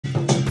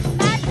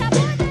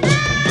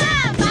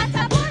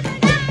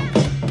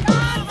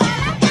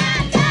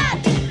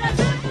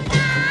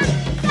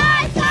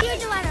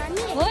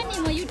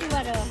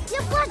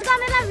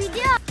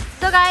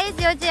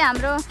यो चाहिँ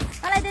हाम्रो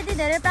मलाई त्यति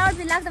धेरै प्राउड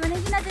फिल लाग्छ भने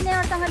किन चाहिँ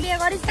नेवरसँग बिहे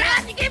गरिस्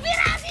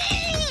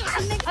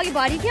अघि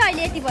भरि थियो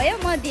अहिले यति भयो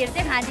म धेर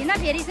चाहिँ खाँदिनँ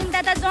फेरि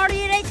सुन्दा त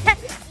जरुरी रहेछ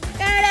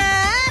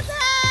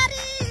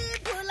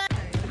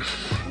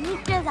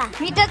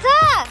मिठो छ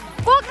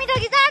कोक मिठो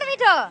कि जाडो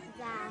मिठो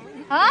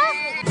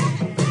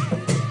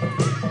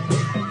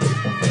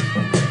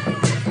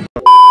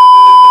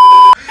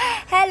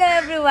हेलो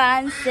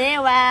एभ्रीवान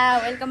सेवा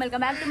welcome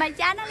back to my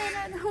channel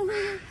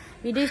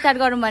video start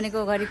गरौँ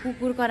भनेको घरि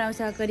कुकुर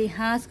कराउँछ घरि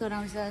हाँस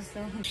कराउँछ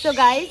सो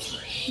गाइज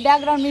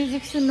ब्याकग्राउन्ड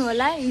म्युजिक सुन्नु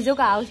होला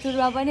हिजोको हाउस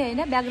टुरमा पनि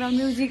होइन ब्याकग्राउन्ड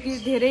म्युजिक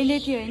धेरै नै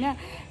थियो होइन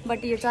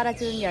बट यो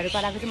चराचुरुङ्गीहरू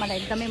कराएको चाहिँ मलाई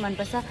एकदमै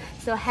मनपर्छ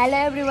सो हेलो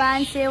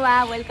एभ्रीवान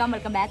सेवा welcome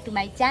back to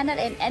my channel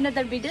and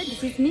another video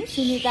this is me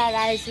Sunita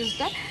Rai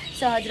sister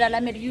so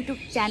हजुरहरूलाई मेरो युट्युब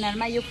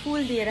च्यानलमा यो फुल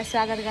दिएर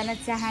स्वागत गर्न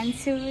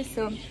चाहन्छु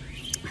सो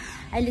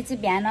अहिले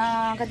चाहिँ बिहान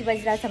कति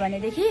बजिरहेछ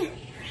भनेदेखि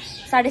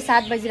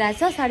 7:30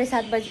 बजिरहेछ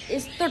 7:30 बजी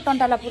यस्तो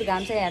टन्टलापुर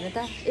घाम छ हेर्नु त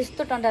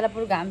यस्तो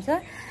टन्टलापुर घाम छ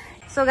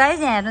सो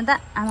गाइज यहाँ हेर्नु त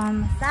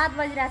आमा 7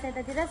 बजिरहेछ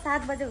यतातिर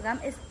 7 बजेको घाम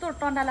यस्तो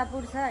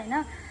टन्टलापुर छ होइन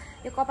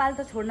यो कपाल त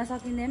छोड्न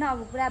सकिँदैन अब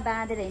पुरा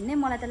बाँधेर हिँड्ने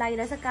मलाई त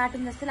लागिरहेछ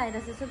कार्टुन जस्तै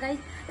लागिरहेछ सो गाइज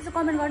यसो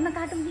कमेन्ट गर्नु न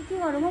कार्टुन के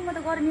गरौँ म त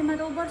गर्मीमा त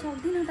ओभर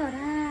सक्दिनँ त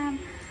राम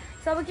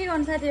सो अब के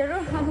गर्नु साथीहरू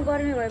अब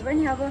गर्मी भए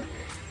पनि अब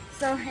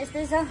सो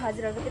यस्तै छ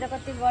हजुरहरूकोतिर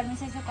कति गर्मी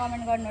छ यसो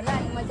कमेन्ट गर्नु होला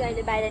अनि म चाहिँ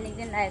अहिले बाहिर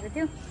निक्लिन लागेको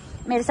थियो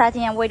मेरो साथी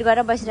यहाँ वेट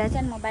गरेर बसिरहेको छ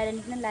अनि म बाहिर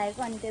निक्लिन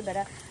लागेको अनि त्यही भएर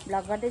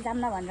भ्लग गर्दै जाऊँ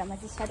न भनेर म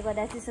चाहिँ स्टार्ट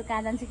गरिरहेको छु यसो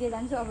कहाँ जान्छु के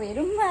जान्छु अब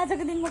हेरौँ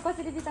आजको दिन म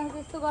कसरी बिताउँछु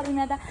यस्तो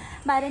गर्मीमा त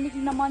बाहिर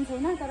निक्लिन मन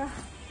छैन तर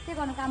के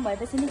गर्नु काम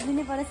भएपछि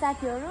निक्लिनै पर्यो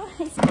साथीहरू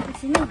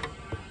यसपछि नै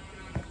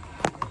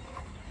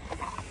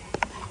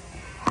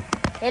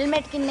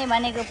हेलमेट किन्ने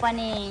भनेको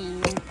पनि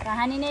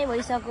कहानी नै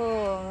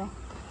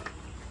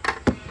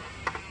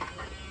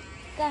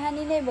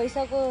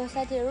भइसक्यो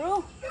साथीहरू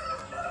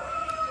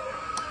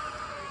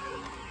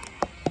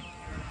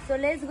सो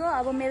लेट्स गो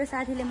अब मेरो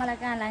साथीले मलाई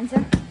कहाँ लान्छ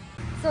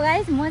सो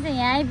गाइस म चाहिँ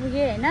यहाँ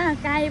आइपुगेँ होइन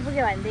कहाँ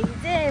आइपुगेँ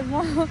भनेदेखि चाहिँ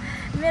म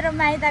मेरो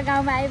माइत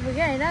गाउँमा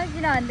आइपुगेँ होइन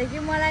किनभनेदेखि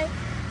मलाई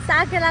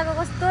साकेलाको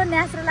कस्तो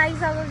न्यास्रो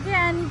लागिसक्यो कि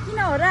अनि किन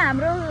हो र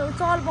हाम्रो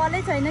चल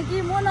बलै छैन कि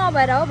म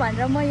नभएर हो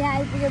भनेर म यहाँ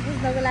आइपुगेँ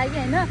बुझ्नको लागि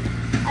होइन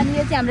अनि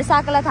यो चाहिँ हाम्रो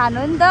साकेला थान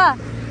हो नि त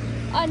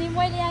अनि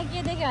मैले यहाँ के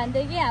देखेँ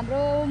भनेदेखि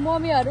हाम्रो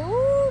मम्मीहरू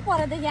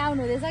परदेखि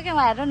आउनु हुँदैछ क्या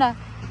उहाँ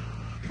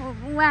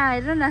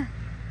हेर्नु न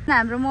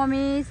हाम्रो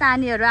मम्मी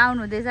सानीहरू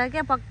आउनु हुँदैछ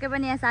क्या पक्कै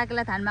पनि यहाँ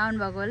साकेला थानमा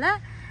आउनुभएको होला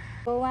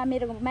उहाँ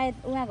मेरो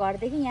उहाँ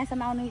घरदेखि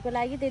यहाँसम्म आउनुको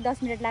लागि त्यही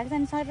 10 मिनट लाग्छ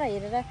अनि सर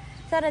हेरेर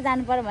सर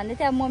जानु पर्यो भन्दै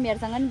थियो अब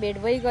मम्मीहरूसँग पनि भेट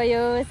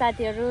भइगयो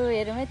साथीहरू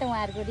हेरौँ है त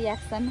उहाँहरूको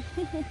रियाक्सन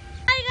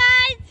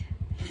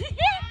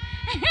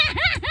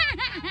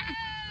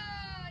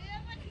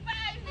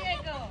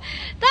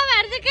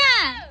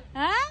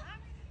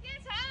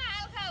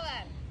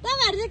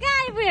तपाईँहरू चाहिँ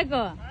कहाँ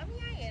आइपुगेको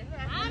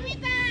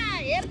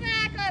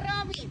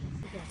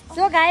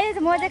सो गाइस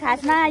म चाहिँ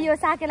खासमा यो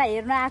साकेला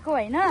हेर्न आएको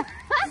होइन ए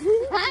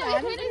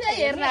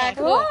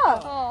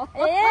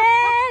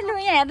लु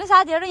यहाँ हेर्नु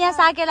साथीहरू यहाँ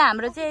साकेला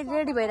हाम्रो चाहिँ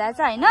रेडी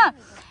भइरहेछ होइन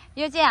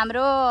यो चाहिँ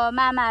हाम्रो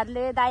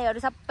मामाहरूले दाईहरू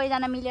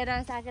सबैजना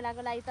मिलेर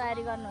साकेलाको लागि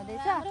तयारी गर्नु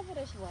हुँदैछ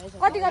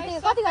कति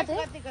गतेको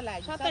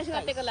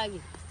लागि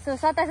सो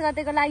 27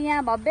 गतेको लागि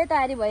यहाँ भव्य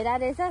तयारी भइरहेको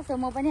रहेछ सो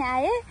म पनि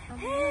आएँ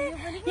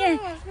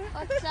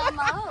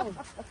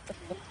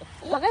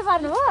भकै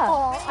पर्नु हो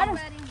अनि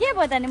के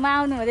भयो त नि म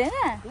आउनु हुँदैन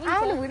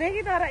आउनु हुँदैन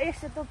कि तर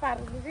यस्तो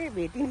पार्नु चाहिँ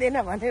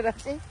भेटिँदैन भनेर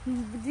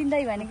चाहिँ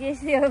जिन्दगी भनेको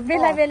यस्तै हो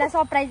बेला बेला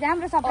सरप्राइज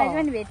राम्रो सरप्राइज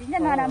पनि भेटिन्छ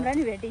नराम्रो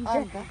पनि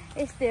भेटिन्छ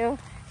यस्तै हो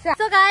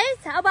सो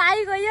गाइस अब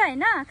आइगयो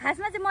होइन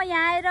खासमा चाहिँ म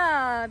यहाँ आएर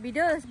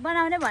भिडियो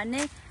बनाउने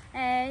भन्ने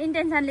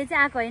इन्टेन्सनले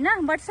चाहिँ आएको होइन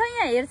बट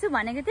यहाँ हेर्छु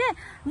भनेको थिएँ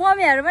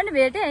मम्मीहरू पनि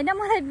भेटेँ होइन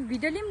मलाई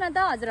भिडियो लिऊँ न त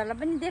हजुरहरूलाई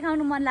पनि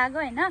देखाउनु मन लाग्यो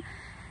होइन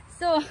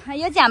सो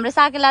यो चाहिँ हाम्रो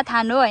साकेला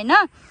थान हो होइन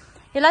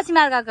यो लक्ष्मी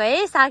मार्गको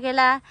है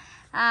साकेला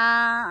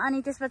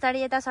अनि त्यस पछाडि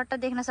यता सट्ट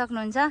देख्न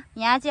सक्नुहुन्छ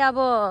यहाँ चाहिँ अब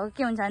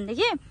के हुन्छ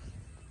भनेदेखि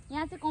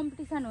यहाँ चाहिँ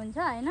कम्पिटिसन हुन्छ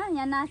होइन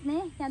यहाँ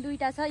नाच्ने त्यहाँ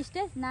दुईवटा छ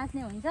स्टेज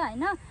नाच्ने हुन्छ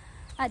होइन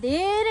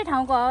धेरै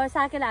ठाउँको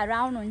साकेलाहरू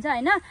आउनुहुन्छ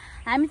होइन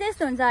हामी चाहिँ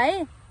यस्तो हुन्छ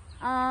है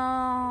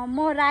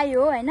म राई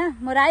हो होइन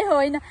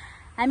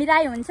हामी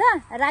राई हुन्छ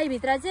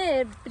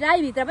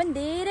राईभित्र पनि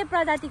धेरै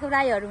प्रजातिको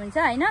राईहरू हुन्छ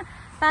होइन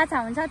पाछा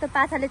हुन्छ त्यो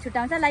पाछाले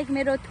छुट्याउँछ लाइक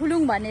मेरो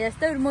थुलुङ भन्ने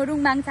जस्तो म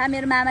रुङमाङ छ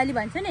मेरो मामाले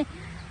भन्छु नि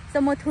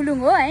सो म थुलुङ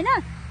हो होइन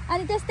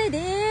अनि त्यस्तै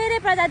धेरै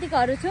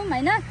प्रजातिकोहरू छौँ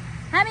होइन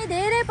हामी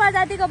धेरै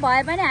प्रजातिको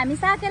भए पनि हामी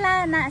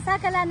साकेला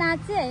नाच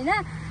चाहिँ होइन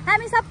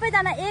हामी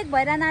सबैजना एक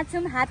भएर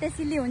नाच्छौँ हाते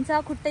सिल्ली हुन्छ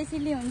खुट्टै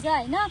सिल्ली हुन्छ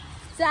होइन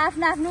सो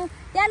आफ्नो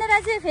त्यहाँनिर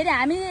चाहिँ फेरि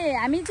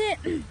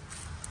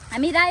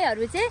हामी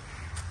राईहरू चाहिँ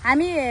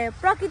हामी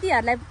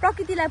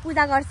प्रकृतिलाई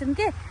पूजा गर्छौँ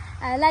के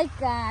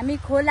लाइक हामी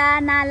खोला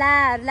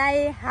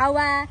नालाहरूलाई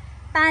हावा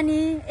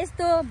पानी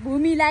यस्तो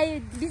भूमिलाई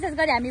विशेष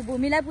गरी हामी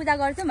भूमिलाई पूजा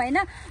गर्छौँ होइन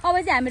अब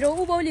चाहिँ हाम्रो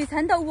उभौली छ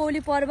नि त उभौली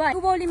पर्व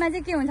उभौलीमा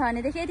चाहिँ के हुन्छ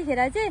भनेदेखि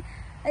यतिखेर चाहिँ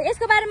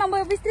यसको बारेमा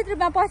म विस्तृत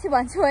रूपमा पछि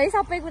भन्छु है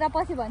सबै कुरा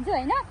पछि भन्छु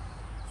होइन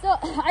सो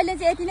अहिले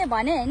चाहिँ यति नै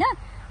भने होइन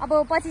अब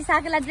पछि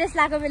साकेला ड्रेस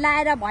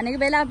लाएर भनेको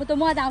बेला अब त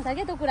मजा आउँछ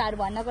क्या त्यो कुराहरू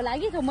भन्नको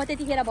लागि सो म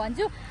त्यतिखेर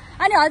भन्छु।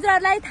 अनि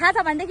हजुरहरूलाई थाहा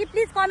छ भनेदेखि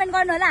प्लिज कमेन्ट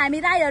गर्नु होला हामी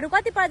राईहरू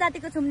कति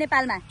प्रजातिको छौँ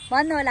नेपालमा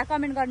भन्नु होला,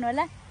 कमेन्ट गर्नु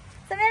होला।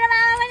 सो मेरो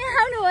मामा पनि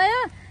आउनु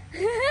भयो,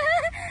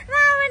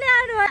 मामा पनि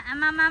आउनु भयो।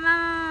 आमा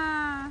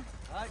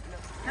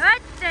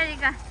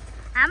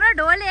हाम्रो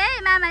ढोले है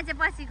मामा चाहिँ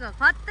पछिको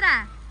खतरा।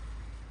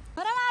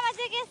 र मामा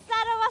चाहिँ के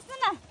साह्रो बस्नु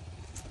न।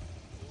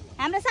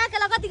 हाम्रो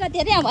साकेला कति गते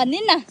अरे यहाँ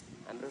भनिदिनु न।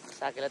 हाम्रो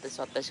साकेला त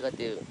 27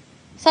 गते हो।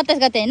 27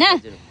 गते होइन,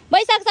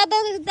 वैशाख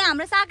 27 गते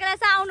हाम्रो साकेला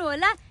चाहिँ आउनु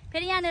होला।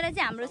 फेरि यहाँनिर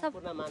चाहिँ हाम्रो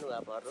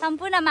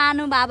सम्पूर्ण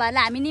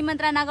महानुभावहरूलाई हामी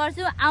निमन्त्रणा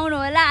गर्छु, आउनु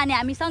होला। अनि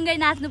हामी सँगै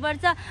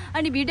नाच्नुपर्छ,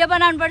 अनि भिडियो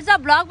बनाउनुपर्छ,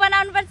 भ्लग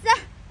बनाउनुपर्छ।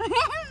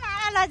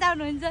 मामा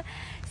लजाउनुहुन्छ।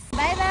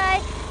 By by.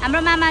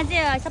 हाम्रो मामा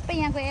चाहिँ सबै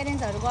यहाँको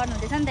एरेन्जहरू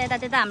गर्नुहुँदैछ नि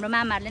त, यता हाम्रो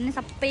मामाहरूले नै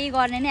सबै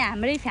गर्ने नै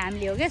हाम्रै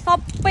फ्यामिली हो क्या,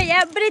 सबै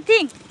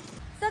एभ्रिथिङ।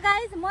 सो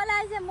गाइज म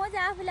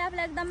चाहिँ आफूले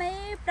एकदमै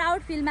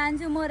प्राउड फिल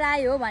मान्छु म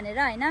राई हो भनेर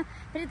होइन।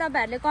 फेरि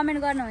तपाईँहरूले कमेन्ट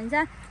गर्नुहुन्छ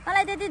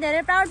मलाई त्यति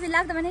धेरै प्राउड फिल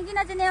लाग्छ भने किन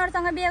चाहिँ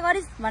नेवरसँग बिहे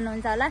गरिस्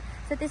भन्नुहुन्छ होला।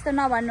 सो त्यस्तो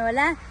नभन्नु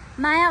होला।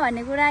 माया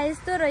भन्ने कुरा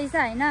यस्तो रहेछ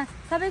होइन,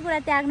 सबै कुरा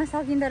त्याग्न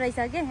सकिँदो रहेछ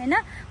के होइन।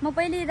 म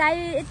पहिले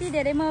राई यति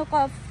धेरै म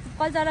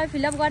कल्चरल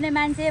फिलअप गर्ने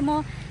मान्छे,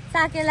 म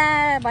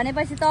साकेला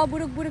भनेपछि त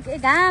बुरुक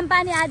घाम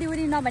पानी आदि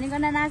उरी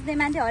नभनिकन नाच्ने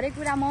मान्छे, हरेक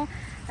कुरा म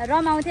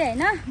रमाउँथेँ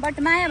होइन। बट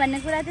माया भन्ने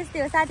कुरा त्यस्तै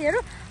हो साथीहरू।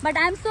 But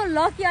I am so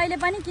lucky अहिले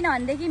पनि,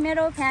 किनभनेदेखि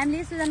मेरो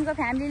फ्यामिली सुजनको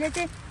फ्यामिलीले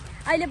चाहिँ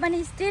अहिले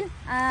पनि स्टिल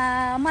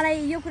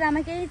मलाई यो कुरामा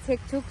केही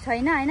छेकछुक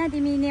छैन होइन।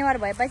 तिमी नेवार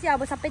भएपछि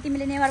अब सबै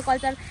तिमीले नेवार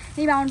कल्चर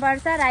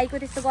निभाउनुपर्छ, राईको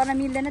त्यस्तो गर्न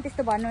मिल्दैन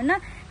त्यस्तो भन्नुहुन्न।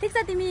 ठिक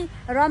छ, तिमी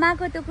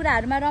रमाएको त्यो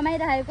कुराहरूमा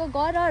रमाइरहेको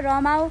गर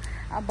रमाऊ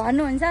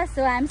भन्नुहुन्छ।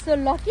 So I am so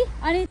lucky.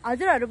 अनि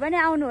हजुरहरू पनि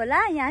आउनु होला।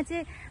 यहाँ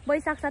चाहिँ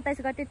वैशाख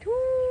 27 गते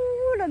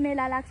ठुलो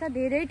मेला लाग्छ,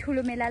 धेरै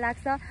ठुलो मेला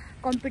लाग्छ,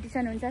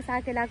 कम्पिटिसन हुन्छ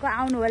साकेलाको,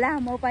 आउनु होला।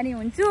 म पनि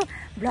हुन्छु,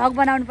 भ्लग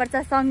बनाउनुपर्छ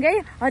सँगै,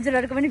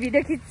 हजुरहरूको पनि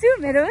भिडियो खिच्छु।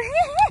 मेरो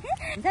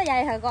हुन्छ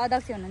याइखाको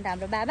अध्यक्ष हुनुहुन्थ्यो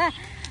हाम्रो बाबा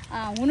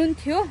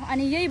हुनुहुन्थ्यो,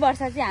 अनि यही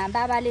वर्ष चाहिँ हाम्रो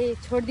बाबाले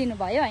छोडिदिनु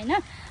भयो होइन।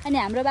 अनि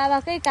हाम्रो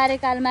बाबाकै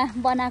कार्यकालमा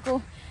बनाएको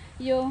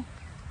यो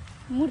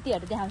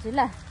मूर्तिहरू देखाउँछु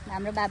ल।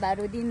 हाम्रो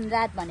बाबाहरू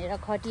दिनरात भनेर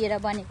खटिएर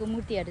बनेको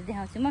मूर्तिहरू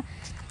देखाउँछु म।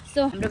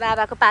 सो हाम्रो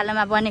बाबाको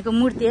पालोमा बनेको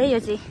मूर्ति है यो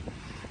चाहिँ,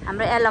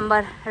 हाम्रो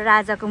एलम्बर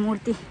राजाको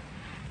मूर्ति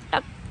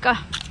टक्क।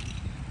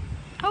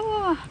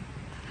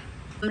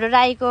 हाम्रो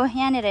राईको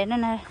यहाँनिर हेर्नु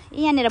न,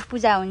 यहाँनिर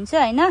पूजा हुन्छ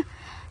होइन।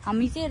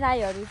 हामी चाहिँ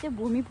राईहरू चाहिँ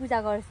भूमि पूजा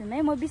गर्छौँ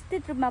है। म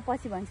विस्तृत रूपमा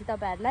पछि भन्छु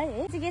तपाईँहरूलाई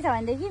है। चाहिँ के छ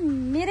भनेदेखि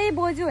मेरै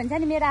बोजू हुन्छ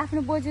नि, मेरो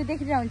आफ्नो बोजू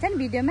देखिरहन्छ नि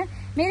भिडियोमा,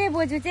 मेरै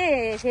बोजू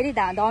चाहिँ फेरि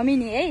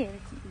धमिनी है,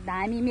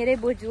 धामी मेरै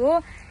बोजू हो।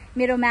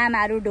 मेरो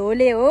मामाहरू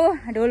ढोले हो,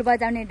 ढोल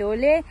बजाउने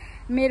ढोले।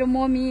 मेरो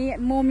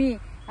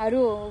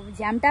मम्मीहरू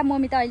झ्याम्टा,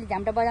 मम्मी त अहिले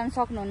झ्याम्टा बजाउन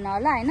सक्नुहुन्न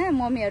होला होइन,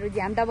 मम्मीहरू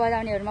झ्याम्टा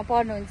बजाउनेहरूमा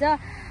पर्नुहुन्छ।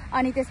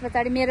 अनि त्यस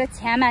पछाडि मेरो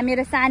छ्यामा,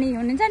 मेरो सानी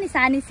हुनुहुन्छ नि,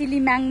 सानी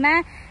सिलिमाङमा,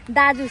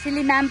 दाजु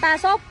सिलिमाम्पा,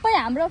 सबै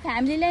हाम्रो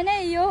फ्यामिलीले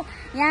नै यो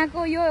यहाँको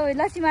यो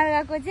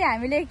लक्ष्मीमार्गको चाहिँ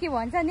हामीले के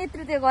भन्छ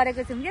नेतृत्व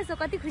गरेको छौँ क्या। सो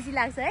कति खुसी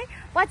लाग्छ है।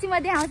 पछि म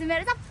देखाउँछु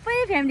मेरो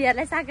सबै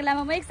फ्यामिलीहरूलाई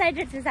साकेलामा। म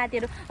एक्साइटेड छु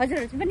साथीहरू,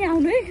 हजुरहरू पनि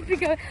आउनु है।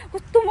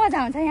 कस्तो मजा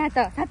हुन्छ यहाँ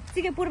त,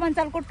 साँच्चीकै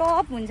पूर्वाञ्चलको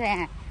टप हुन्छ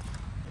यहाँ।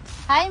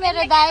 हाई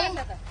मेरो दाइ,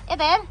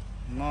 यता हेर,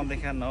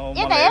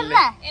 यता हेर न।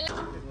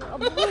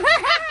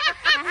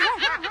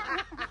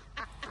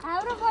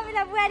 हाम्रो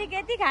मम्मीलाई बुहारीको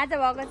यति खाँचो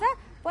भएको छ,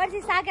 पर्सि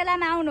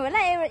साकेलामा आउनु होला।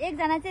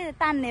 एकजना चाहिँ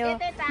तान्ने हो,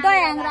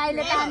 दयाङ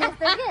राईले ताने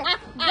जस्तो के,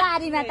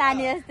 गाडीमा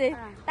ताने जस्तै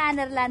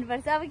तानेर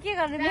लानुपर्छ। अब के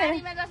गर्नु,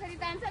 जसरी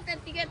तान्छ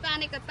त्यतिकै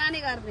ताने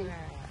गर्ने।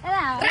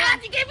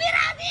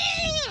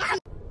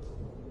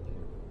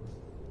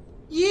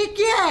 ये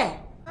के है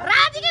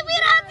राजीको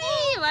बिराजी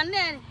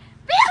भन्ने,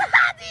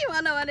 बिराजी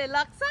भन भने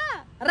लक्ष्य,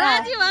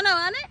 राजी भन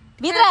भने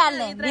भित्र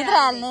हाल्ने।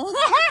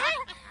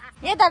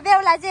 यता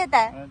बेहुला चाहिँ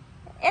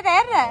यता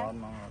हेर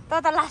न,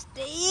 त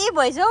लास्टै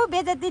भइस हौ,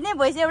 बेजती नै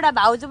भइस। एउटा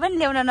भाउजू पनि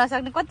ल्याउन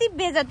नसक्ने, कति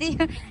बेजती।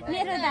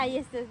 मेरो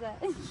दाइ यस्तो छ,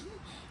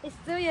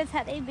 यस्तो यो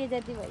साह्रै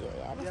बेजती भयो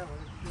यार।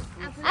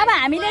 अब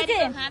हामीलाई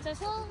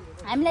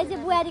चाहिँ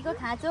बुहारीको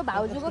खाँचो,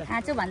 भाउजूको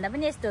खाँचो भन्दा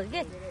पनि यस्तो हो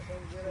कि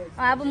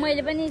अब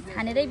मैले पनि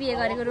छानेरै बिहे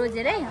गरेको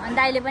रोजेरै, अनि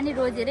दाइले पनि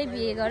रोजेरै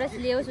बिहे गरोस्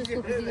ल्याओस्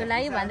उसको खुसीको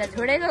लागि भन्दा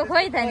छोडेको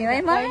खोइ त नि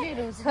है। म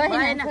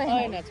छैन,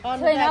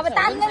 अब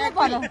तान्ने नै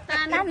पर्यो,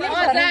 नाच्ने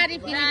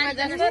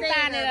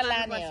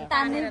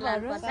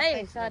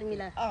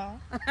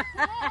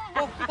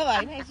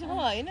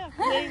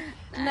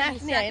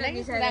होइन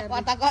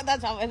कता कता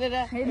छ भनेर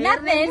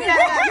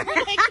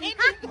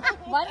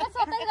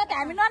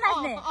हामी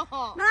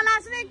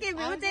ननाच्ने के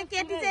भ्यू चाहिँ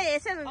केटी चाहिँ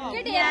यसो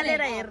केटी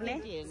हालेर हेर्ने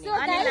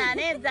अनि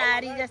लाने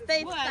जारी जस्तै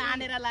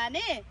तानेर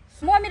लाने।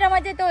 मम्मी र म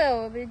चाहिँ त्यो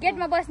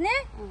गेटमा बस्ने,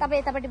 तपाईँ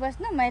यतापट्टि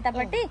बस्नु, म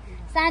यतापट्टि।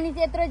 सानी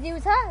चाहिँ यत्रो जिउ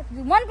छ,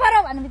 मन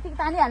पर्यो भन्ने बित्तिकै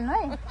तानिहाल्नु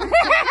है।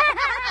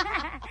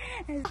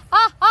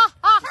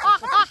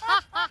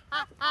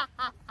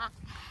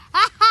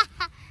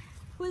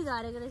 फुल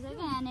झरेको रहेछ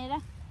क्या यहाँनिर,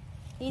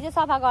 हिजो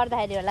सफा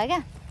गर्दाखेरि होला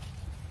क्या।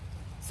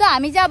 सो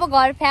हामी चाहिँ अब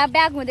घर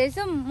ब्याक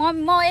हुँदैछौँ।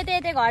 म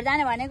यतै घर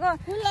जाने भनेको।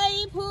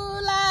 फुलै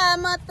फुला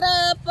मात्र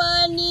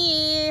पनि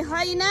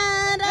होइन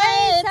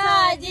रहेछ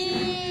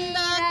जी।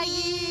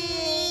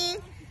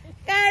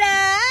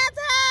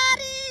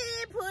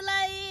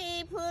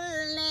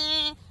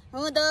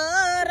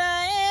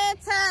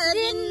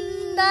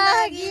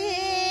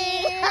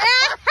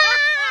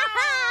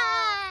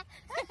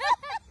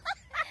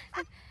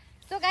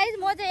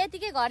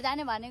 घर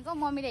जाने भनेको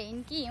मम्मीले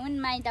हिँड कि हुन्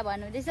माइत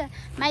भन्नुहुँदैछ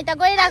माइत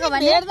गइरहेको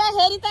भने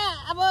हेर्दाखेरि त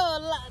अब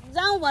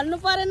जाउँ भन्नु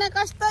परेन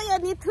कस्तो यो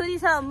निथुरी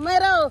छ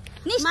मेरो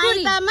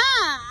माइतमा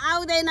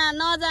आउँदैन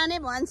नजाने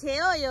भन्छे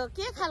हो यो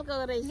के खालको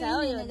रहेछ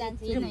हो यो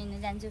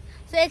जान्छु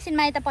सो एकछिन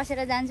माइत पसेर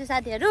जान्छु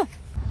साथीहरू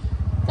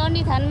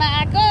चण्डी थानमा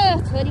आएको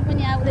छोरी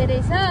पनि आउँदै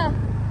रहेछ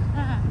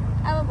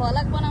अब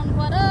भलक बनाउनु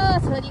पर्यो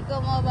छोरीको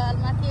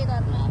मोबाइलमा के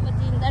गर्नु अब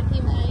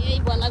जिन्दगीमा यही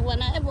भलक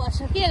बनाए बस्छ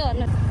के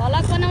गर्नु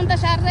भलक बनाउनु त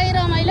साह्रै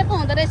रमाइलो पो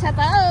हुँदो रहेछ त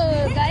हौ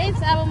गाइस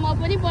अब म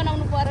पनि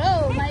बनाउनु पर्यो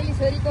माइली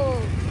छोरीको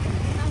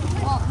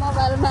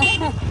मोबाइलमा अब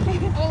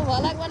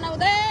भलक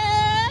बनाउँदै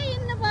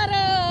हिँड्नु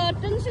पर्यो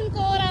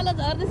टुङसुङको ओह्रालो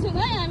झर्दैछौँ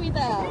है हामी त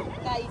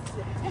गाइस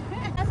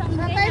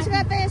 27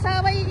 गते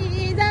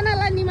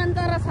सबैजनालाई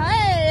निमन्त्रण छ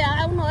है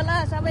आउनु होला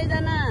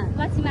सबैजना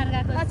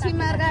लक्ष्मी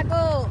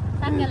मार्गाको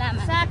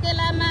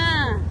साकेलामा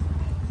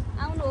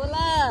आउनु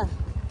होला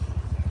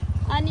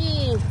अनि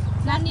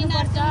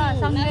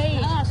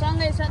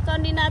सँगै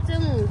चण्डी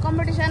नाचौँ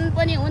कम्पिटिसन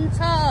पनि हुन्छ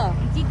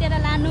जितेर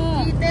लानु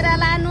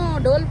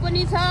ढोल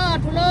पनि छ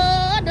ठुलो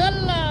ढोल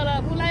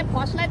उसलाई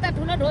फर्स्टलाई त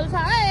ठुलो ढोल छ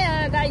है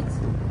गाइस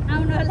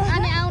आउनु होला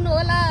अनि आउनु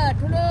होला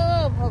ठुलो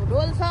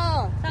ढोल छ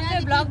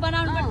भ्लग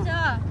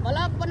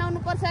बनाउनु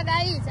पर्छ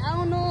गाइस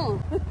आउनु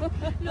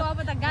लु अब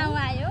त गाउँ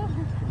आयो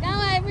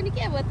गाउँ आए पनि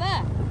के भयो त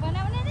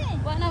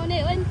बनाउने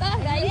हो नि त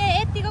गाइस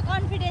यतिको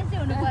कन्फिडेन्स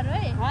चाहिँ हुनु पर्यो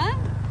है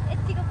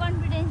यतिको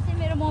कन्फिडेन्स चाहिँ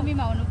मेरो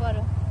मम्मीमा हुनु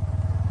पर्यो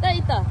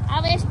त्यही त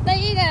अब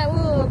यस्तै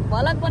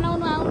भलक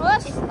बनाउनु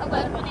आउनुहोस्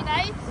तपाईँहरू पनि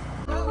गाइस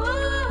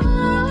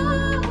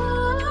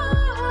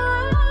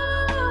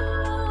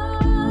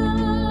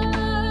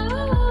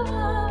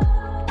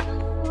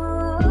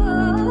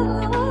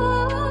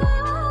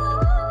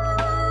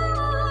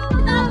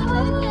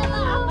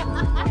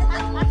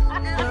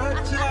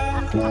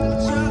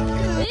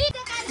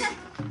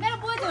मेरो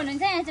बोजू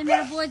हुनुहुन्छ यहाँ चाहिँ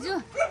मेरो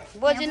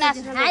बोजू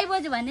नाच्नु हाई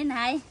बोजू भन्दैन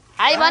हाई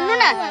भन्नु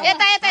न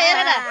यता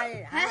हेरेर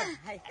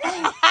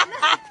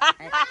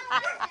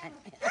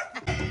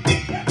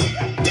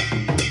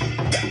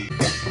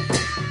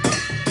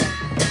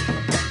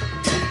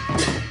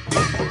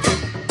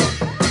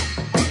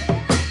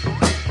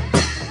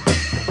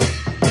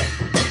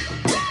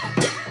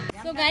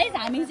गाइस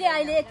हामी चाहिँ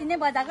अहिले यति नै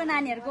बजाएको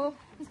नानीहरूको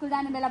स्कुल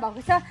जाने बेला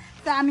भएको छ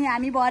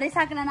हामी भरे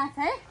साकेला नाच्छ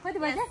है कति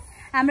बजे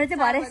हाम्रो चाहिँ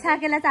भरे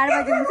साकेला 4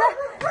 बजे हुन्छ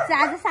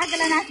आज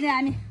साकेला नाच्ने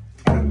हामी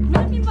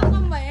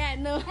कम भयो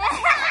हेर्नु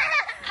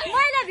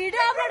मैले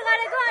भिडियो अपलोड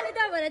गरेको अनि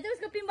त्यो भएर चाहिँ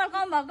उसको पिम्पल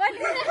कम भएको नि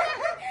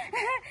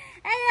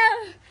ए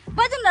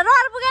बजाउँ न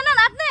रहर पुगेन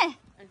नाच्ने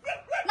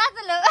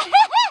ल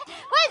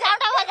खोइ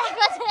झाउटा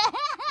बजाएको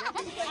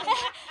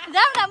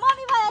झाउटा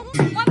मम्मी बजाउँछ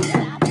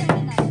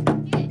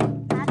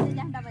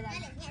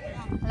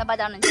ल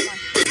बजाउनु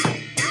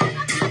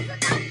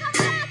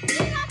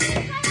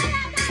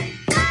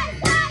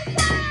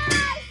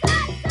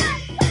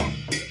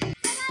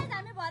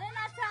हामी भरे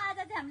नाच्छ आज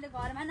चाहिँ हामीले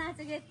घरमा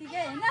नाचेको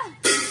यतिकै होइन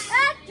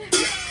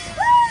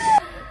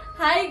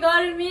हाई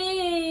गर्मी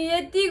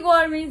यति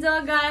गर्मी छ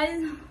गाइस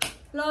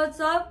लट्स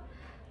अफ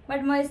बट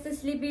म यस्तो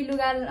स्लिपी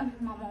लुगा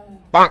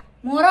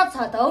मोरत छ त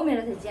हौ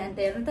मेरो त ज्यान त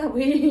हेर्नु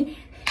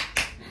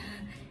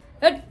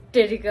त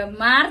टेरिका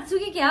मार्छु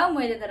कि क्या हो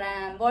मैले त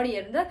बढी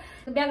हेर्नु त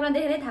ब्याकग्राउन्ड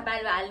देखेरै थाहा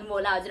हाल्नु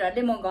होला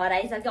हजुरहरूले म घर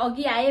आइसकेँ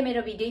अघि आएँ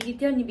मेरो भिडियो एडिट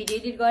थियो नि भिडियो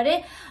एडिट गरेँ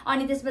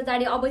अनि त्यस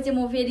पछाडि अब चाहिँ म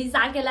फेरि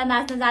साकेला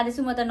नाच्न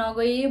जाँदैछु म त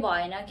नगई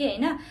भएन कि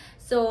होइन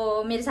सो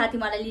मेरो साथी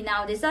मलाई लिन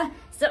आउँदैछ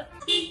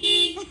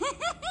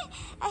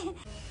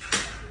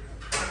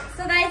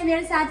सो गाइस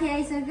मेरो साथी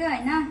आइसक्यो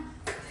होइन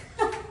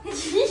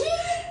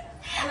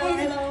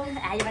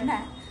आयो भन्न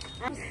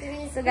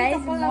सो गाइस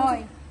म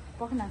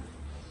पक्न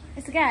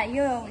यसो क्या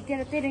यो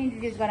तेरो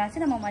इन्ट्रोड्युस गराउँछु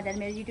न म मजाले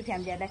मेरो युट्युब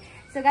फ्यामिलीहरूलाई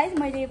सो गाइस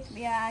मैले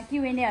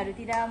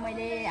क्युएनएहरूतिर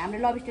मैले हाम्रो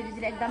लभ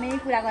स्टोरीतिर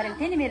एकदमै कुरा गरेको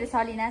थिएँ नि मेरो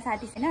सलिना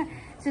साथी होइन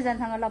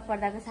सुजनसँग लभ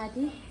पर्दाको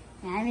साथी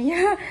हामी यो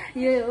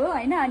हो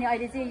होइन अनि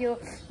अहिले चाहिँ यो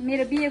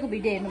मेरो बिहेको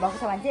भिडियो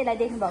हेर्नुभएको छ भने चाहिँ यसलाई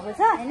देख्नुभएको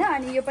छ होइन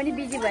अनि यो पनि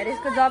बिजी भएर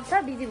यसको जब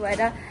छ बिजी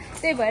भएर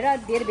त्यही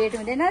भएर धेरै भेट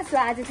हुँदैन सो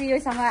आज चाहिँ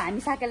योसँग हामी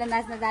साकेला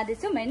नाच्न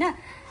जाँदैछौँ होइन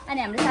अनि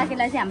हाम्रो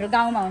साकेला चाहिँ हाम्रो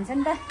गाउँमा हुन्छ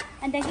नि त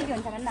अनि त्यहाँ के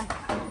हुन्छ भन्न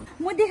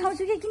म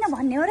देखाउँछु कि किन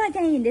भन्ने हो र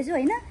त्यहाँ हिँड्दैछु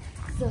होइन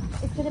सो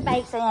यस्तो चाहिँ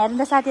बाइक छ यहाँ हेर्नु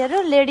त साथीहरू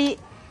लेडी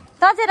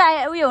त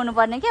चाहिँ उयो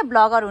हुनुपर्ने क्या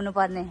ब्लगर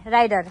हुनुपर्ने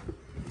राइडर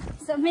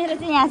सो मेरो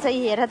चाहिँ यहाँ छ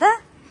हेर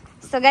त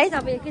सो गाइस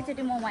अब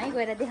एकैचोटि म वहीँ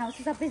गएर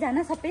देखाउँछु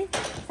सबैजना सबै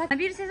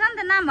बिर्सेछ नि त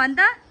नाम भन् त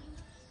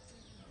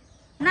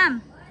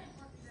नाम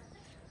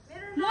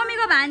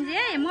मम्मीको भान्जी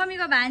है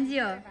मम्मीको भान्जी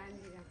हो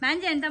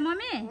भान्जी हो नि त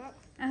मम्मी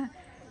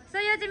सो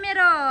यो चाहिँ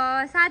मेरो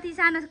साथी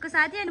सानोको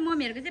साथी अनि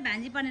मम्मीहरूको चाहिँ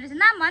भान्जी पर्ने रहेछ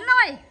नाम भन्न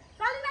है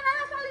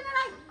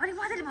अरे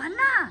मजाले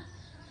भन्न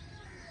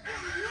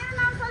मेरो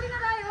नाम सलिना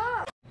राई हो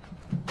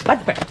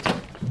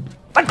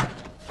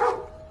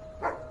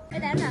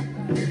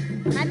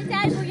हामी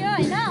चाहिँ आइपुग्यो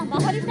होइन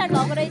भर्खर स्टार्ट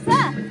भएको रहेछ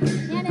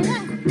यहाँनिर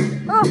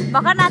ओ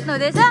भर्खर नाच्नु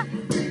हुँदैछ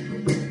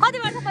कति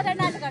वर्ष पछाडि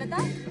नाचेको अरे त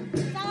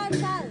 4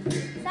 साल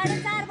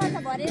 4.5 वर्ष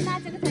भरे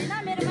नाचेको छैन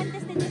मेरो पनि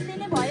त्यस्तै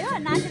नै भयो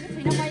नाचेको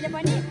छुइनँ मैले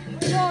पनि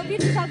यो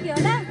बिर्सिसक्यो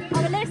होला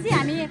अब लेट्स सी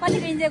हामी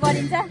कतिको इन्जोय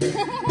गरिन्छ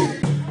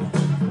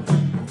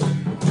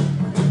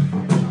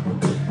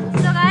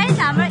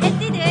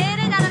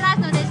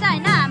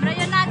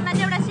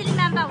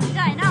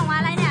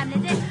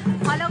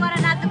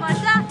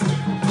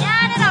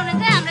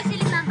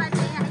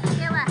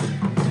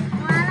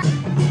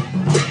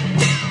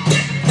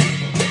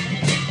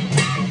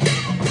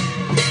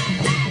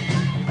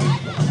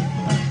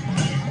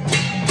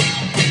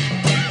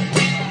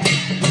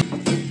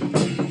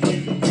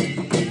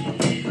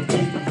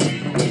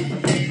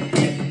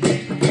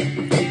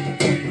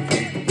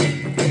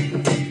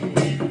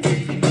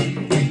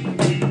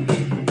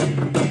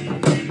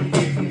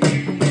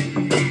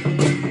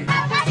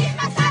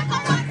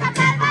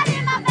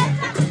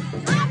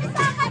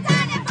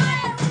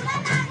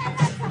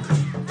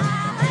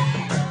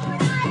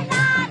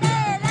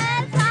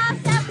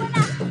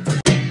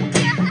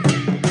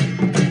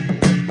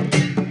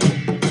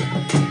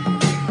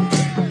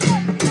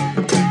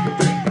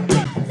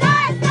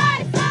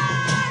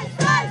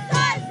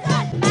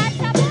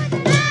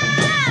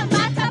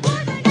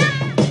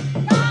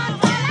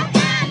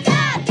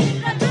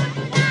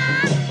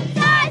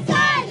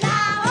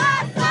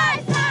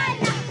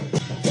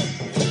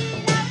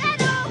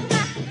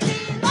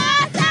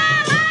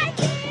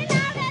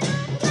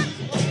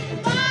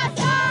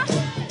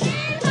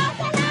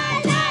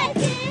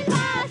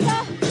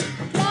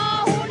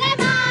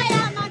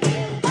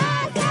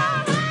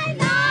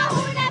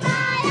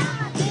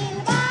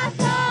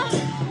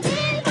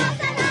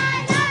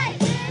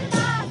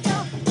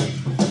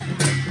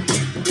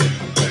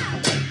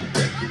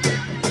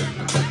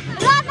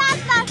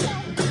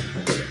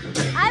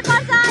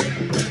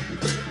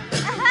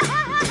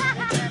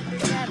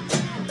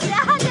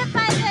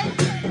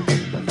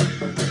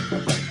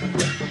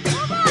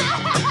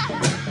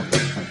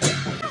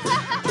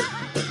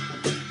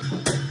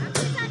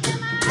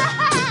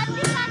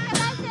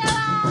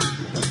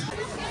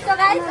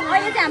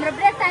चाहिँ हाम्रो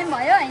ब्रेक टाइम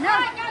भयो होइन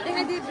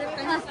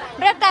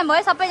ब्रेक टाइम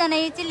भयो सबैजना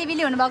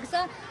चिल्लीबिल्ली हुनुभएको छ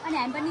अनि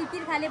हामी पनि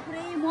तिर्खाले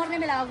पुरै मर्ने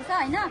बेला भएको छ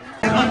होइन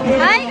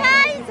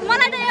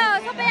मलाई त यो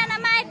सबैजना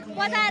माइक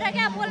बजाएर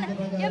क्या बोल्ने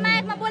यो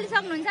माइकमा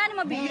बोलिसक्नुहुन्छ अनि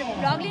म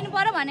भ्लग लिनु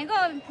पर्यो भनेको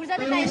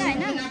फुर्सदै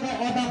छैन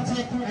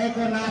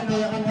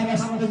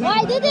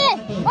होइन दिदी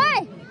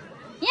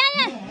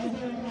यहाँ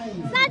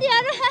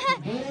साथीहरू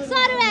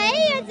सरुवा है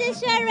यो चाहिँ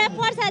सरुवा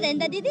पर्छ अरे नि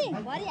त दिदी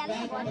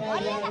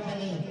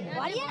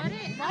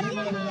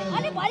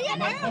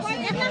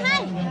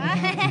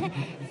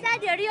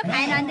साथीहरू यो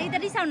खाएन भनेदेखि त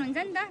रिसाउनुहुन्छ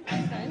नि त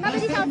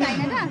तपाईँ रिसाउँछ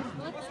होइन त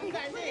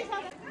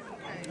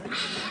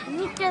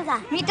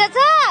मिठो छ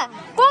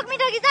कोक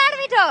मिठो कि जाड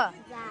मिठो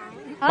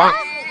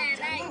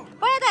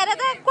पहिला त हेर त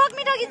कोक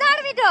मिठो कि जाड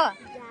मिठो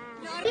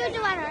हो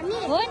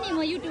नि म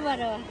युट्युबर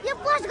हो यो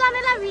पोस्ट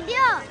गर्नुलाई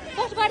भिडियो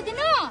पोस्ट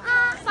गरिदिनु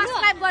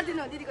सब्स्क्राइब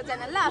गरिदिनु दिदीको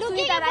च्यानल ल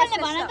सुनिता राज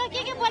भन त के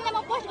बोल्ने म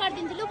पोस्ट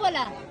गरिदिन्छु लु बोल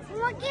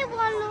म के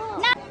बोल्नु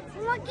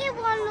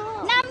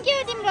नाम के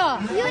हो तिम्रो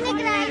युनिक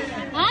राई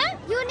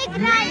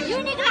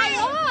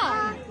हो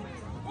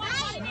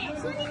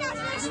सुनिता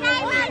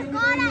सब्स्क्राइबर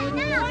गर हैन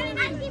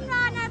अनि तिम्रो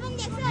अनुहार पनि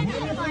देख्छु अनि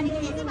भनेको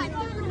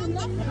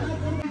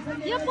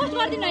यो पोस्ट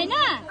गरिदिनु हैन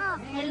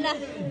ल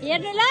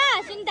हेर्नु ल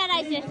Sunita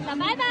Rai Shrestha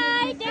bye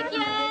bye take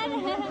care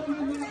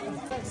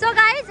so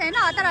guys हैन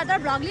हतार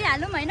भ्लग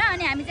लिहालौँ हैन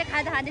अनि हामी चाहिँ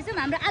खाजा खाँदैछौँ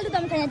हाम्रो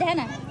आलुदम छ यहाँ देख न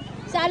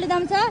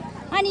आलुदम छ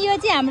अनि यो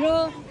चाहिँ हाम्रो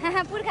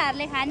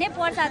पुर्खाहरूले खाने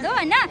प्रसाद हो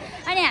होइन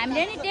अनि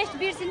हामीले नि टेस्ट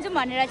बिर्सिन्छौँ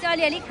भनेर चाहिँ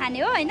अलिअलि खाने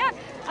हो होइन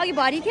अघि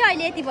भरि थियो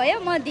अहिले यति भयो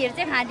म धेर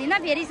चाहिँ खाँदिनँ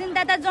फेरि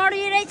सुन्दा त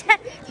जडुई रहेछ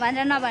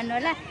भनेर नभन्नु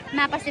होला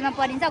मापासेमा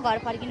परिन्छ घर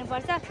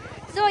फर्किनुपर्छ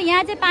सो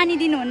यहाँ चाहिँ पानी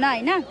दिनुहुन्न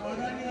होइन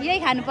यही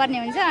खानुपर्ने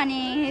हुन्छ अनि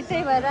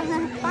त्यही भएर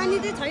पानी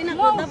चाहिँ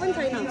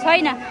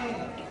छैन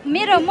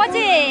मेरो म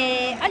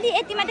चाहिँ अलि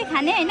यति मात्रै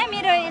खाने होइन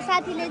मेरो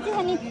साथीले चाहिँ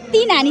अनि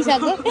 3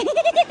 हानिसक्यो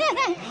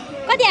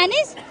कति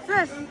हानिस्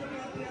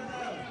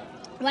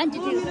 1 2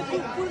 3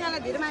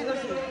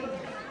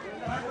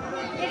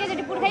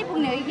 एकैचोटि पुर्खै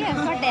पुग्ने हो कि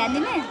सट्टै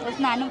हानिदिने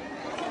होस् नहानु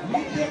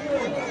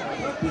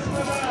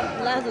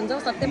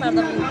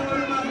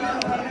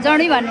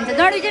जडुई भन्नुहुन्छ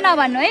जडुई चाहिँ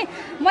नभन्नु है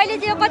मैले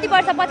चाहिँ कति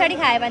वर्ष पछाडि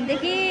खाएँ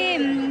भनेदेखि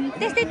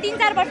त्यस्तै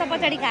 3-4 वर्ष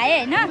पछाडि खाएँ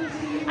होइन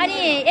अनि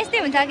यस्तै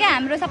हुन्छ क्या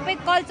हाम्रो सबै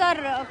कल्चर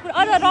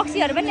अरू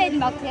रक्सीहरू पनि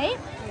ल्याइदिनु भएको थियो है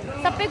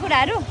सबै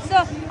कुराहरू सो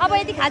अब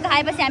यति खाजा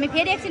खाएपछि हामी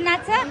फेरि एकछिन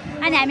नाच्छ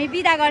अनि हामी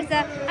बिदा गर्छ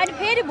अनि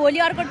फेरि भोलि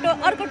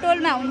अर्को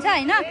टोलमा हुन्छ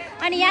होइन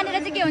अनि यहाँनिर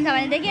चाहिँ के हुन्छ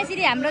भनेदेखि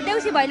यसरी हाम्रो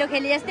देउसी भैलो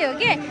खेले जस्तै हो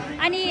कि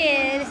अनि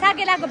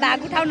साकेलाको भाग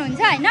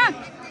उठाउनुहुन्छ होइन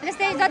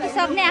जस्तै जति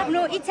सक्ने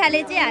आफ्नो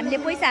इच्छाले चाहिँ हामीले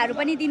पैसाहरू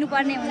पनि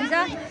दिनुपर्ने हुन्छ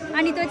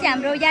अनि त्यो चाहिँ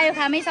हाम्रो यायो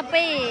खामै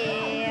सबै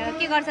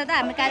के गर्छ त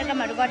हाम्रो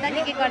कार्यक्रमहरू गर्दा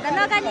के गर्दा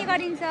लगानी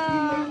गरिन्छ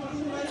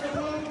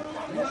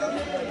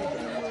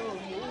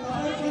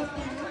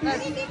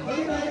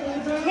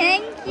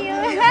थ्याङ्क यू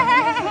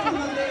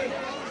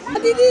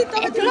दिदी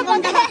तपाईँ ठुलो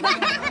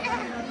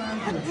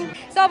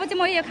सो अब चाहिँ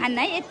म यो खान्न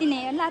है यति नै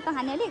ल त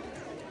खाने अलिक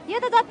यो त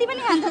जति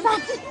पनि खान्छ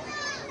साथी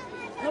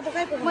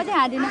म चाहिँ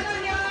खाँदिनँ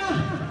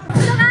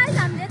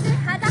हामीले चाहिँ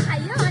खाजा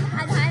खाइयो अनि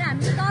खाजा खाएर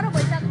हामी चाहिँ डह्रो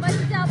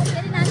भइसकेपछि चाहिँ अब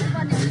फेरि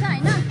नाच्नुपर्ने हुन्छ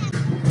होइन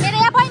मेरो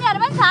यहाँ बहिनीहरू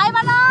पनि छ है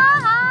भन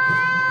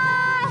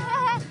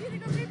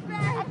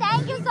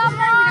thank you so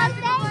much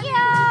thank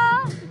you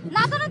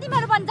नाच न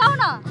तिमीहरू पनि जाऊ न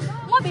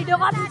म भिडियो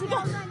गरिदिन्छु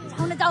क्या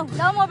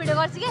जाऊ म भिडियो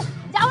गर्छु कि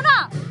जाऊ न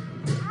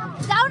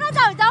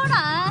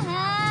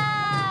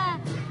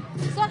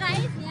सो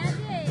गाइस यहाँ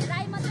चाहिँ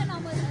राई मात्रै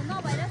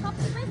नभएर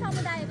सबै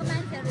समुदायको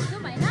मान्छेहरू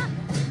छौँ होइन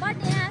बट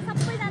यहाँ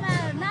सबैजना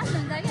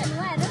नाच्नुहुन्छ क्या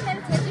उहाँहरू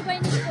मेरो छेत्री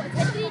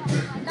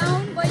गाउँ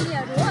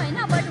बहिनीहरू हो होइन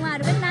बट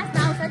उहाँहरू पनि नाच्न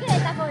आउँछ कि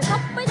यताको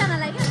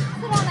सबैजनालाई क्या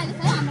कस्तो रमाइलो छ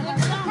है हाम्रो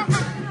गाउँमा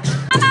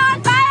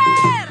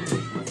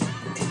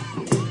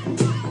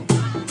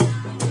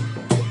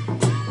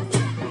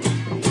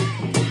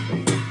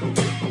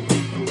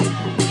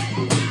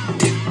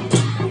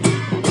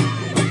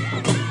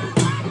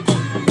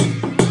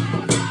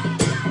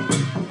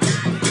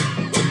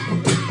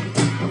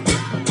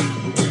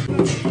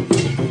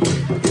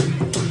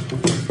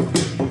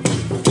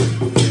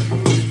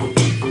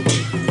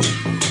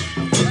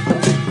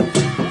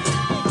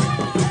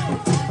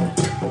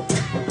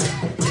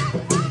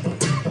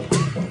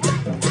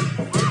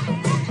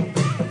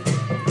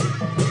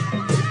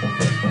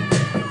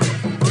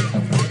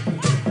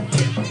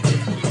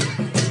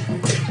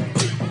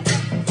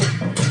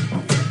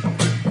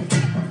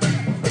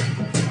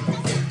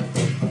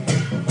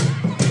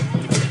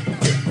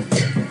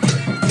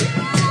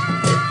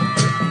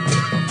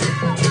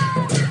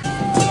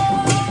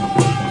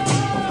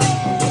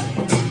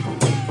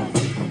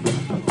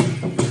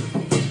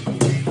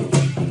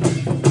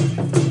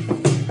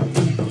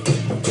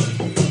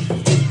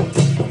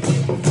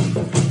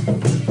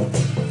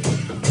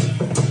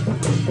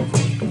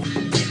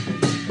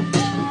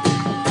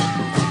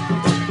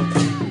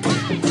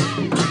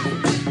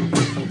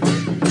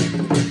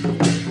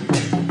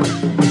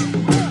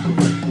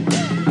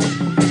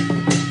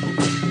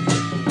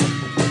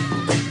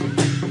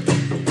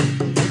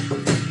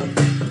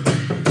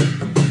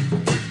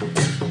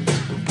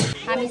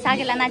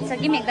साकेला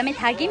नाचिसक्यौँ एकदमै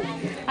थाक्यौँ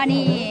अनि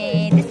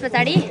त्यस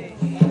पछाडि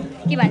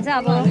के भन्छ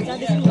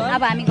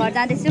अब हामी घर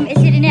जाँदैछौँ।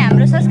 यसरी नै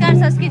हाम्रो संस्कार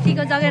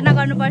संस्कृतिको जगेर्ना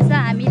गर्नुपर्छ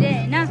हामीले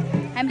होइन।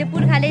 हामीले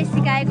पुर्खाले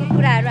सिकाएको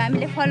कुराहरू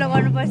हामीले फलो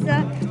गर्नुपर्छ।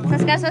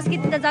 संस्कार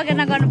संस्कृति त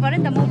जगेर्ना गर्नु पर्यो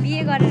नि त। म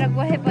बिहे गरेर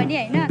गए पनि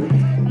होइन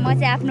म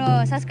चाहिँ आफ्नो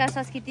संस्कार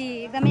संस्कृति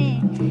एकदमै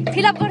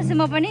फिलअप गर्छु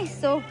म पनि।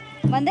 सो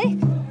भन्दै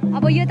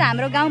अब यो त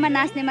हाम्रो गाउँमा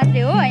नाच्ने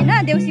मात्रै हो होइन।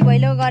 देउसी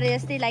भैलो गरे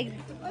जस्तै लाइक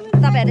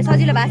तपाईँहरूले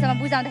सजिलो भाषामा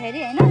बुझाउँदाखेरि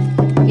होइन।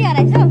 के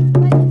हराइछ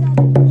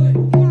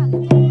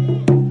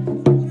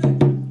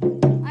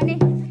अनि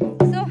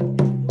सो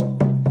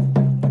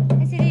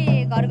यसरी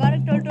घर घर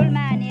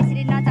टोलटोलमा अनि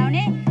यसरी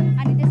नचाउने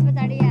अनि त्यस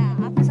पछाडि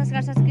आफ्नो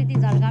संस्कार संस्कृति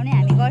झल्काउने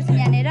हामी गर्छौँ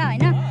यहाँनिर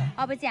होइन।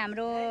 अब चाहिँ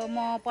हाम्रो म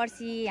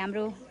पर्सि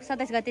हाम्रो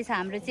 27 गते छ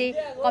हाम्रो चाहिँ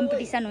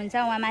कम्पिटिसन हुन्छ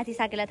वहाँ माथि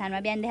साकेला थानमा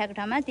बिहान देखाएको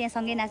ठाउँमा। त्यहाँ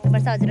सँगै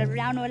नाच्नुपर्छ।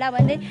 हजुरहरू आउनु होला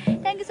भन्दै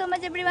thank you so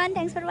much everyone.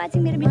 Thanks for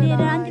watching मेरो भिडियो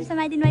हेरेर अन्तिमसम्म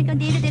आइदिनु भएको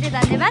धेरै धेरै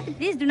धन्यवाद।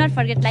 Please do not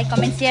forget like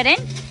comment share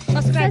and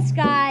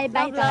subscribe.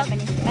 By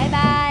पनि बाई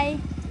बाई।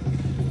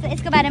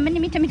 यसको बारेमा पनि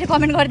मिठो मिठो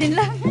कमेन्ट गरिदिनु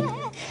ल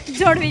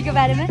जोडवीको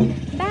बारेमा।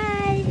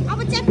 बाई। अब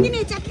च्यात्तिने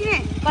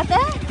कता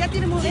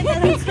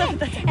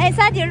ए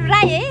साथीहरू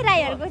राई है।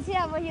 राईहरूको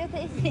चाहिँ अब यो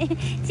चाहिँ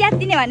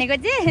च्यात्तिने भनेको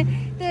चाहिँ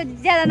त्यो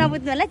ज्यादा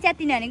नबुझ्नु होला।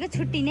 च्यात्तिने भनेको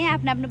छुट्टिने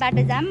आफ्नो आफ्नो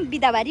बाटो जाम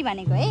बिदाबारी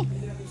भनेको है।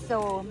 So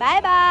by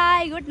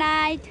by good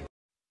night.